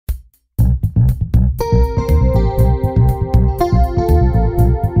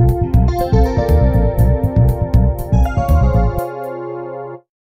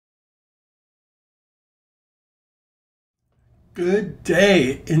Good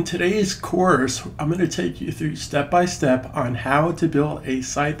day. In today's course, I'm going to take you through step by step on how to build a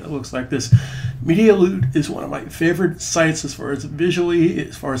site that looks like this. MediaLoot is one of my favorite sites as far as visually,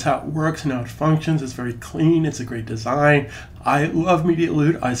 as far as how it works and how it functions. It's very clean. It's a great design. I love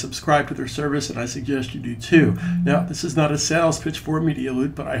MediaLoot. I subscribe to their service and I suggest you do too. Now, this is not a sales pitch for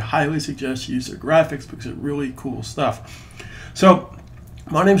MediaLoot, but I highly suggest you use their graphics because it's really cool stuff. So,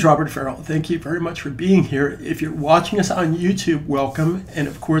 my name is Robert Farrell. Thank you very much for being here. If you're watching us on YouTube, welcome. And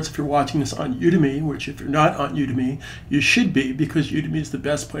of course, if you're watching this on Udemy, which if you're not on Udemy, you should be, because Udemy is the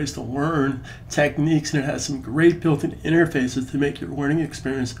best place to learn techniques and it has some great built-in interfaces to make your learning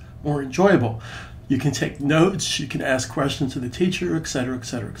experience more enjoyable. You can take notes, you can ask questions to the teacher, etc.,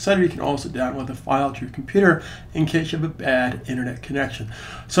 etc., etc. You can also download the file to your computer in case you have a bad internet connection.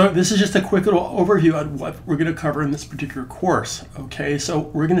 So this is just a quick little overview on what we're going to cover in this particular course. Okay, so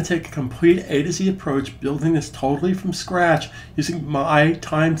we're going to take a complete A to Z approach, building this totally from scratch using my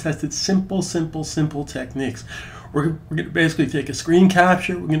time-tested simple techniques. We're going to basically take a screen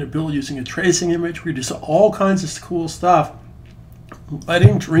capture, we're going to build using a tracing image, we're going to do all kinds of cool stuff,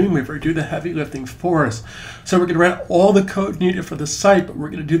 letting Dreamweaver do the heavy lifting for us. So we're going to write all the code needed for the site, but we're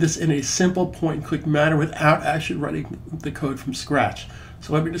going to do this in a simple point-and-click manner without actually writing the code from scratch.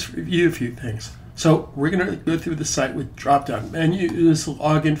 So let me just review a few things. So we're going to go through the site with drop-down menus,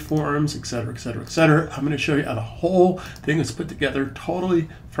 login forms, etc., etc., etc. I'm going to show you how the whole thing is put together totally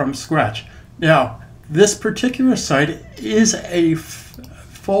from scratch. Now, this particular site is a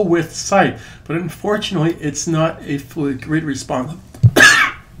full-width site, but unfortunately, it's not a fully grid responsive.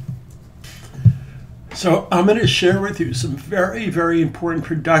 So I'm going to share with you some very important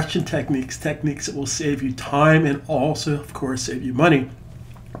production techniques that will save you time and also, of course, save you money,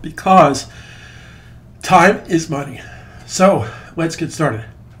 because time is money. So let's get started.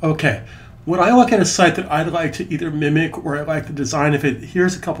 Okay, when I look at a site that I'd like to either mimic or I like the design of it,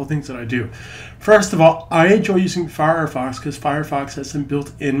 here's a couple things that I do. First of all, I enjoy using Firefox because Firefox has some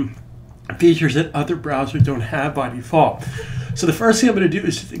built-in features that other browsers don't have by default. So the first thing I'm going to do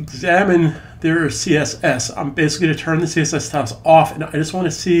is just examine their CSS. I'm basically going to turn the CSS styles off, and I just want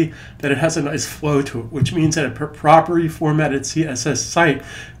to see that it has a nice flow to it, which means that a properly formatted CSS site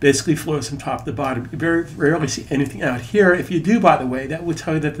basically flows from top to bottom. You very rarely see anything out here. If you do, by the way, that would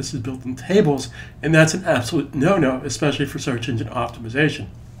tell you that this is built in tables, and that's an absolute no-no, especially for search engine optimization.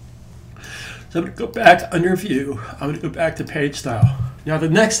 So I'm going to go back under view. I'm going to go back to page style. Now the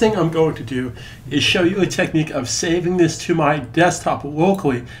next thing I'm going to do is show you a technique of saving this to my desktop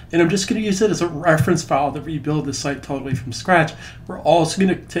locally, and I'm just going to use it as a reference file to rebuild the site totally from scratch. We're also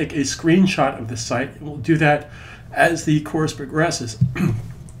going to take a screenshot of the site, and we'll do that as the course progresses.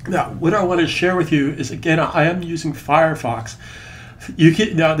 Now what I want to share with you is, again, I am using Firefox.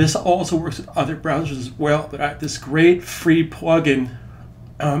 Now this also works with other browsers as well, but I have this great free plugin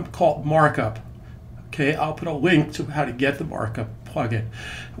called Markup. Okay, I'll put a link to how to get the Markup plugin.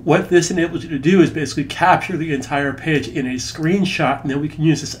 What this enables you to do is basically capture the entire page in a screenshot, and then we can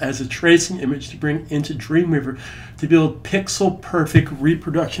use this as a tracing image to bring into Dreamweaver to build pixel perfect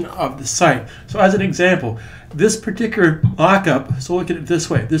reproduction of the site. So as an example, this particular mockup, so look at it this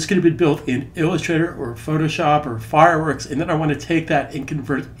way, this could have been built in Illustrator or Photoshop or Fireworks, and then I want to take that and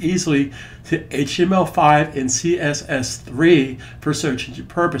convert it easily to HTML5 and CSS3 for search engine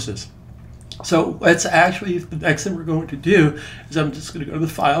purposes. So let's actually, the next thing we're going to do is I'm just going to go to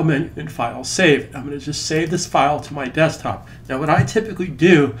the File menu and File Save. I'm going to just save this file to my desktop. Now what I typically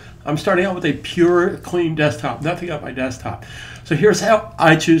do, I'm starting out with a pure, clean desktop, nothing on my desktop. So here's how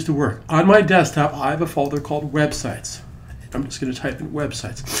I choose to work. On my desktop, I have a folder called Websites. I'm just going to type in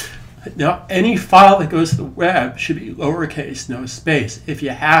Websites. Now, any file that goes to the web should be lowercase, no space. If you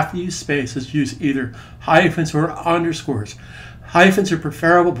have to use spaces, use either hyphens or underscores. Hyphens are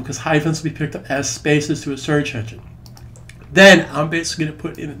preferable because hyphens will be picked up as spaces to a search engine. Then I'm basically going to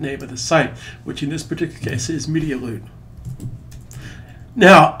put in the name of the site, which in this particular case is MediaLoot.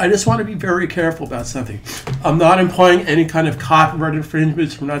 Now, I just want to be very careful about something. I'm not employing any kind of copyright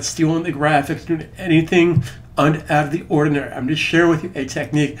infringements. We're not stealing the graphics, doing anything out of the ordinary. I'm just sharing with you a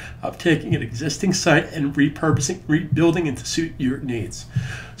technique of taking an existing site and repurposing, rebuilding it to suit your needs.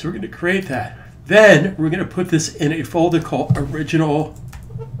 So we're going to create that. Then we're going to put this in a folder called Original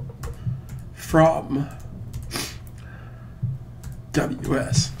from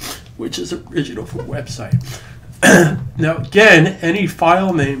WS, which is original for website. Now again, any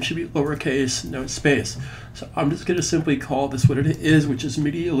file name should be lowercase, no space. So I'm just going to simply call this what it is, which is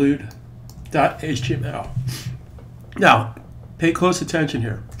MediaLoot.html. Now, pay close attention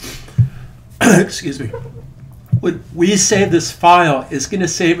here. Excuse me. When we save this file, it's going to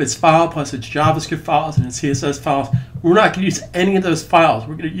save its file plus its JavaScript files and its CSS files we're not going to use any of those files.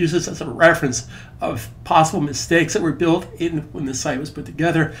 We're going to use this as a reference of possible mistakes that were built in when the site was put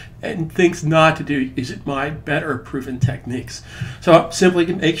together and things not to do using my better proven techniques. So I'm simply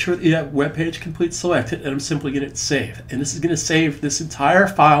going to make sure that you have web page complete selected, and I'm simply going to hit save. And this is going to save this entire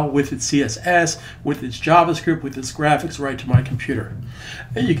file with its CSS, with its JavaScript, with its graphics right to my computer.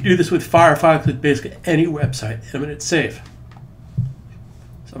 And you can do this with Firefox, with basically any website. And I'm going to hit save.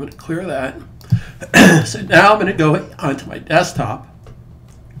 So I'm going to clear that. So now I'm going to go onto my desktop.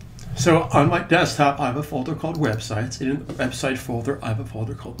 So on my desktop, I have a folder called Websites. And in the website folder, I have a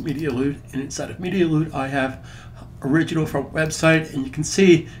folder called MediaLoot. And inside of MediaLoot, I have original from website. And you can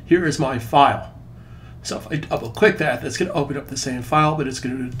see here is my file. So if I double click that, that's going to open up the same file, but it's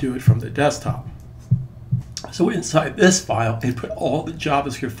going to do it from the desktop. So inside this file, I put all the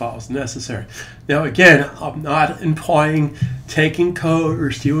JavaScript files necessary. Now again, I'm not implying taking code or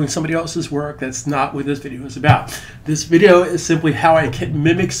stealing somebody else's work. That's not what this video is about. This video is simply how I can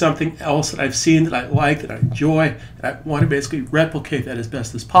mimic something else that I've seen, that I like, that I enjoy, and I want to basically replicate that as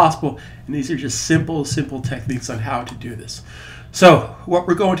best as possible. And these are just simple techniques on how to do this. So what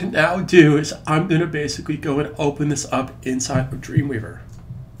we're going to now do is I'm going to basically go and open this up inside of Dreamweaver.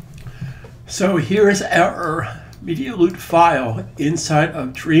 So here is our MediaLoot file inside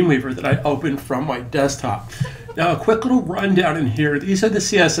of Dreamweaver that I opened from my desktop. Now a quick little rundown in here. These are the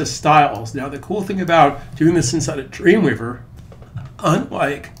CSS styles. Now the cool thing about doing this inside of Dreamweaver,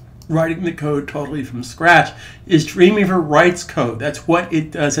 unlike writing the code totally from scratch, is Dreamweaver writes code. That's what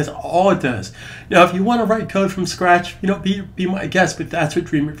it does. That's all it does. Now if you want to write code from scratch, be my guest, but that's what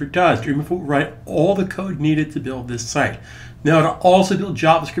Dreamweaver does. Dreamweaver will write all the code needed to build this site. Now, to also build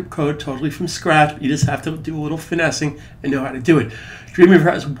JavaScript code totally from scratch, you just have to do a little finessing and know how to do it.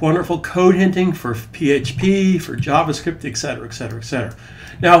 Dreamweaver has wonderful code hinting for PHP, for JavaScript, etc., etc., etc.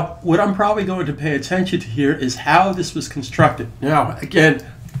 Now, what I'm probably going to pay attention to here is how this was constructed. Now, again,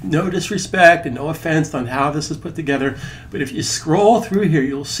 no disrespect and no offense on how this is put together, but if you scroll through here,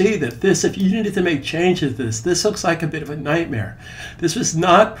 you'll see that this, if you needed to make changes to this looks like a bit of a nightmare. This was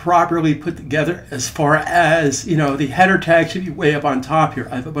not properly put together as far as, the header tag should be way up on top here.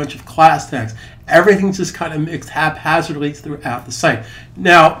 I have a bunch of class tags. Everything's just kind of mixed haphazardly throughout the site.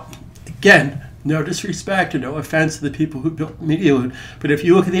 Now, again, no disrespect or no offense to the people who built MediaLoot, but if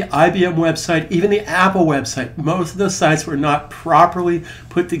you look at the IBM website, even the Apple website, most of those sites were not properly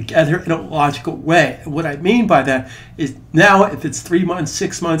put together in a logical way. And what I mean by that is now if it's 3 months,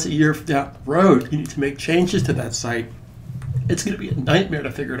 6 months, a year down the road, you need to make changes to that site, it's going to be a nightmare to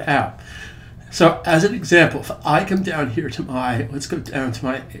figure it out. So as an example, if I come down here to let's go down to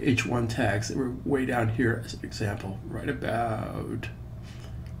my H1 tags that were way down here as an example, right about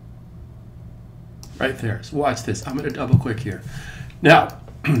right there. So watch this. I'm going to double click here. Now,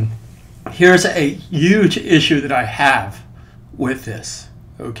 here's a huge issue that I have with this.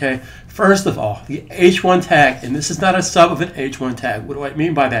 Okay. First of all, the H1 tag, and this is not a sub of an H1 tag. What do I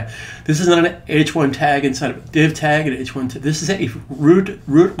mean by that? This is not an H1 tag inside of a div tag and H1 tag. This is a root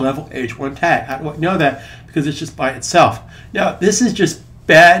level H1 tag. How do I know that? Because it's just by itself. Now, this is just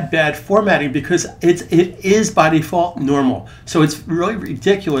bad formatting because it is by default normal. So it's really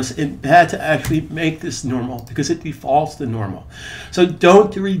ridiculous and bad to actually make this normal because it defaults to normal. So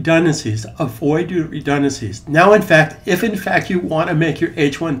don't do redundancies. Avoid doing redundancies. Now, in fact, if in fact you want to make your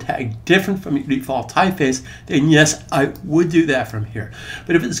H1 tag different from your default typeface, then yes, I would do that from here.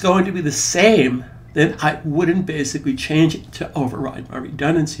 But if it's going to be the same, then I wouldn't basically change it to override my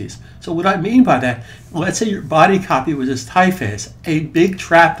redundancies. So what I mean by that, let's say your body copy was this typeface, a big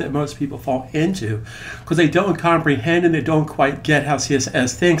trap that most people fall into because they don't comprehend and they don't quite get how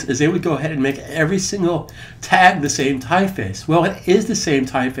CSS thinks, is they would go ahead and make every single tag the same typeface. Well, it is the same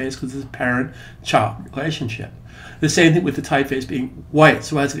typeface because it's a parent-child relationship. The same thing with the typeface being white.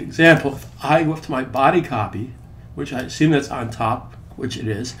 So as an example, if I go up to my body copy, which I assume that's on top, which it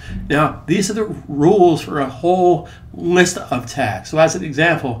is. Now, these are the rules for a whole list of tags. So as an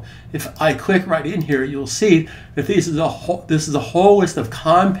example, if I click right in here, you'll see that this is a whole list of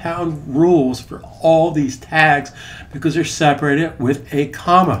compound rules for all these tags because they're separated with a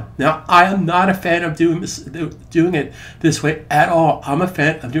comma. Now, I am not a fan of doing it this way at all. I'm a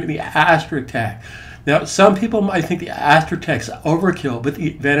fan of doing the asterisk tag. Now, some people might think the asterisk tag is overkill, but the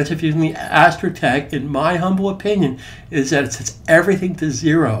advantage of using the asterisk tag, in my humble opinion, is that it sets everything to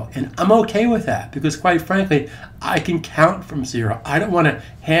 0. And I'm okay with that because, quite frankly, I can count from 0. I don't want to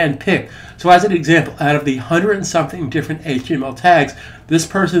hand pick. So as an example, out of the 100 and something different HTML tags, this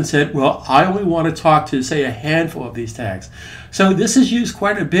person said, well, I only want to talk to, say, a handful of these tags. So this is used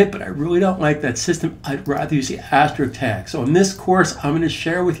quite a bit, but I really don't like that system. I'd rather use the asterisk tag. So in this course, I'm going to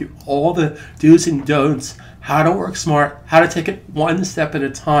share with you all the do's and don'ts how to work smart, how to take it one step at a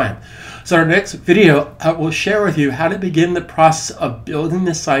time. So in our next video, I will share with you how to begin the process of building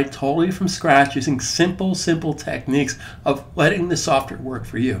the site totally from scratch using simple techniques of letting the software work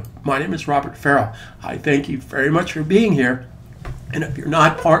for you. My name is Robert Farrell. I thank you very much for being here. And if you're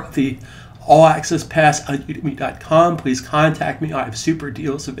not part of the All Access Pass on Udemy.com, please contact me. I have super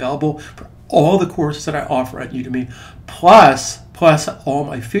deals available for all the courses that I offer on Udemy, plus all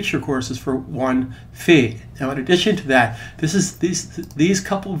my future courses for one fee. Now, in addition to that, these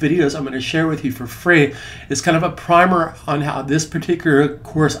couple videos I'm going to share with you for free is kind of a primer on how this particular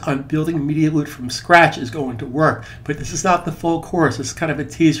course on building Media Loop from scratch is going to work. But this is not the full course. It's kind of a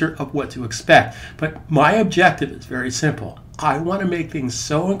teaser of what to expect. But my objective is very simple. I want to make things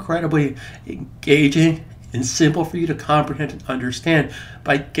so incredibly engaging and simple for you to comprehend and understand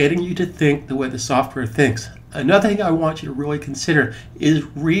by getting you to think the way the software thinks. Another thing I want you to really consider is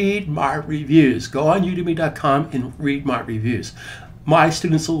read my reviews. Go on udemy.com and read my reviews. My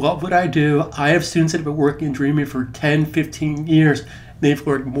students love what I do. I have students that have been working in Dreamweaver for 10, 15 years. They've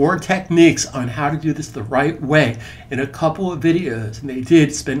learned more techniques on how to do this the right way in a couple of videos than they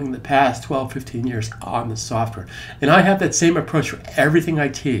did spending the past 12, 15 years on the software. And I have that same approach for everything I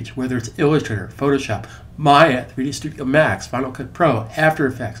teach, whether it's Illustrator, Photoshop, Maya, 3D Studio Max, Final Cut Pro, After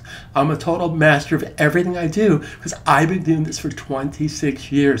Effects. I'm a total master of everything I do because I've been doing this for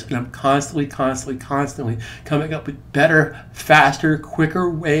 26 years, and I'm constantly coming up with better, faster, quicker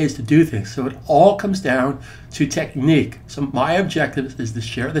ways to do things. So it all comes down to technique. So my objective is to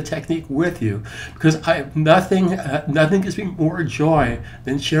share the technique with you because I have nothing gives me more joy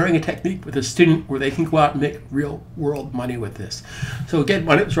than sharing a technique with a student where they can go out and make real world money with this. So again,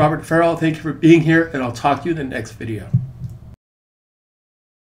 my name is Robert Farrell. Thank you for being here, and I'll talk to you in the next video.